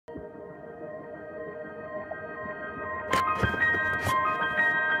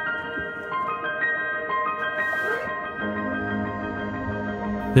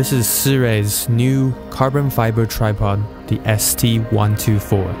This is Sirui's new carbon fiber tripod, the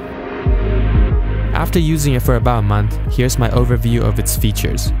ST-124. After using it for about a month, here's my overview of its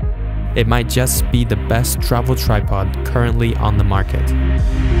features. It might just be the best travel tripod currently on the market.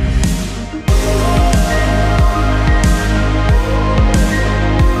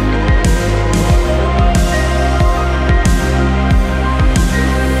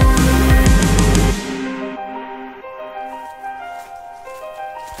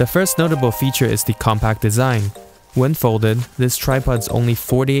 The first notable feature is the compact design. When folded, this tripod is only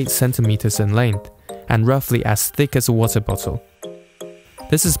 48 cm in length and roughly as thick as a water bottle.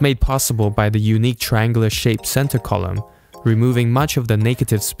 This is made possible by the unique triangular shaped center column, removing much of the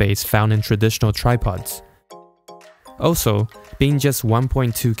negative space found in traditional tripods. Also, being just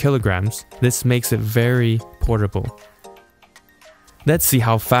 1.2 kilograms, this makes it very portable. Let's see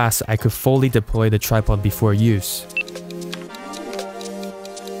how fast I could fully deploy the tripod before use.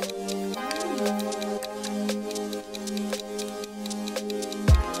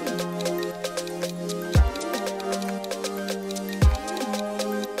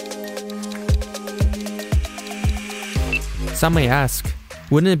 Some may ask,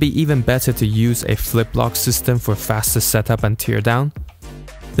 wouldn't it be even better to use a flip lock system for faster setup and teardown?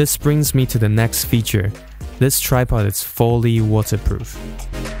 This brings me to the next feature. This tripod is fully waterproof.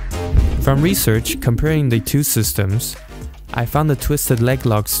 From research comparing the two systems, I found the twisted leg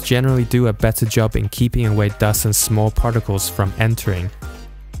locks generally do a better job in keeping away dust and small particles from entering.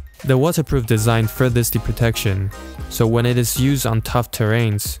 The waterproof design furthers the protection, so when it is used on tough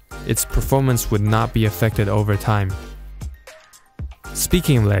terrains, its performance would not be affected over time.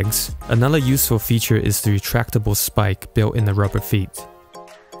 Speaking of legs, another useful feature is the retractable spike built in the rubber feet.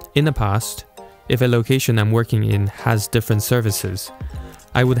 In the past, if a location I'm working in has different services,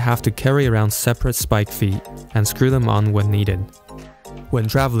 I would have to carry around separate spike feet and screw them on when needed. When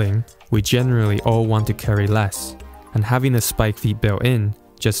traveling, we generally all want to carry less, and having the spike feet built in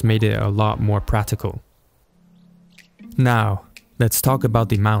just made it a lot more practical. Now, let's talk about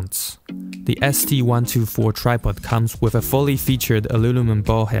the mounts. The ST-124 tripod comes with a fully featured aluminum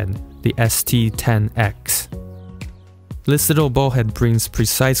ball head, the ST-10X. This little ball head brings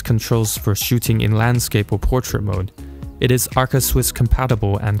precise controls for shooting in landscape or portrait mode. It is Arca-Swiss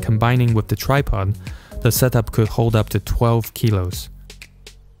compatible, and combining with the tripod, the setup could hold up to 12 kilos.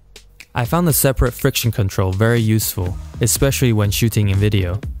 I found the separate friction control very useful, especially when shooting in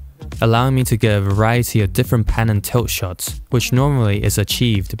video, allowing me to get a variety of different pan and tilt shots, which normally is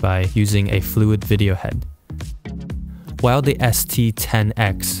achieved by using a fluid video head. While the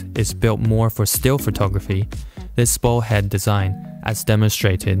ST-10X is built more for still photography, this ball head design, as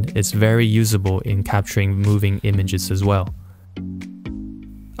demonstrated, is very usable in capturing moving images as well.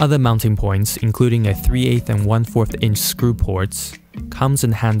 Other mounting points, including a 3/8 and 1/4 inch screw ports, comes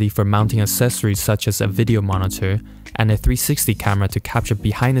in handy for mounting accessories such as a video monitor and a 360 camera to capture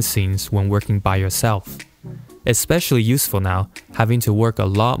behind the scenes when working by yourself. Especially useful now, having to work a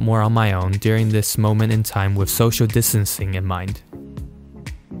lot more on my own during this moment in time with social distancing in mind.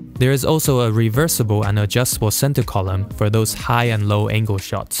 There is also a reversible and adjustable center column for those high and low angle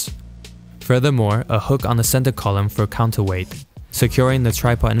shots. Furthermore, a hook on the center column for counterweight, securing the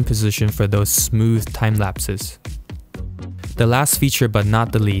tripod in position for those smooth time lapses. The last feature but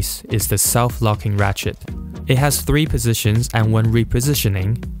not the least is the self-locking ratchet. It has 3 positions, and when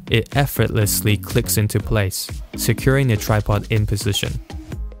repositioning, it effortlessly clicks into place, securing the tripod in position.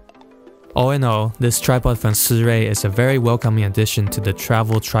 All in all, this tripod from Sirui is a very welcoming addition to the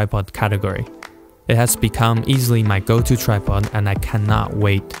travel tripod category. It has become easily my go-to tripod, and I cannot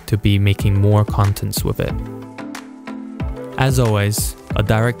wait to be making more contents with it. As always, a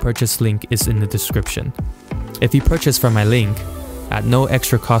direct purchase link is in the description. If you purchase from my link, at no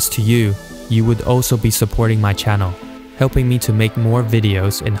extra cost to you, you would also be supporting my channel, helping me to make more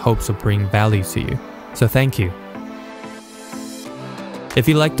videos in hopes of bringing value to you. So thank you. If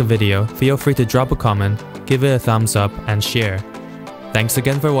you liked the video, feel free to drop a comment, give it a thumbs up, and share. Thanks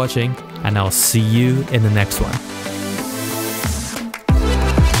again for watching, and I'll see you in the next one.